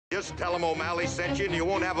Just tell him O'Malley sent you and you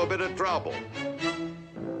won't have a bit of trouble.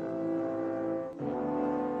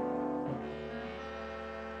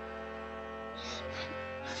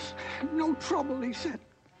 No trouble, he said.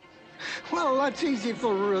 Well, that's easy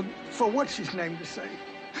for what's his name to say.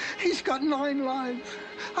 He's got 9 lives.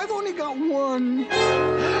 I've only got 1.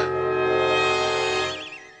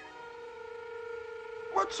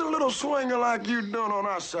 What's a little swinger like you doing on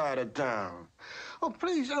our side of town? Oh,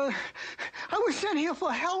 please, I was sent here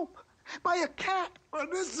for help by a cat. Well,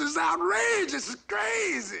 this is outrageous. It's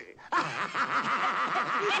crazy.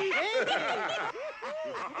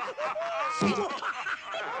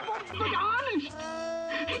 But honest,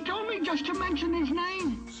 he told me just to mention his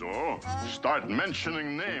name. So, start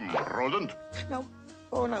mentioning name, rodent. Now,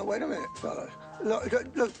 now, wait a minute, fella. Look,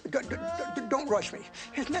 don't rush me.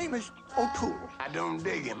 His name is O'Toole. I don't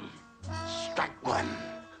dig him. Strike 1.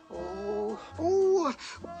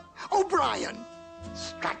 O'Brien.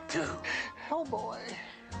 Strike 2. Oh, boy.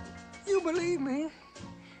 You believe me,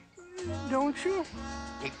 don't you?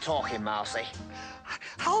 Keep talking, Mousy.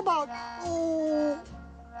 How about,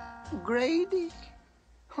 Grady?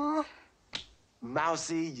 Huh?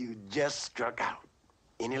 Mousy, you just struck out.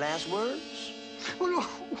 Any last words? Well,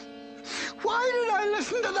 why did I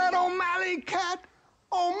listen to that O'Malley cat?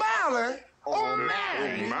 O'Malley?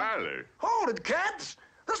 O'Malley? Hold it, cats.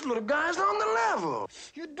 This little guy's on the level.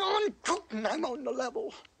 You're darn tootin' I'm on the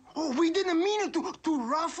level. Oh, we didn't mean it to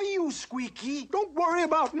rough you, Squeaky. Don't worry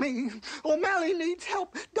about me. O'Malley needs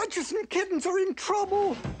help. Duchess and Kittens are in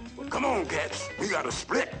trouble. Well, come on, cats. We gotta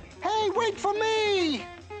split. Hey, wait for me!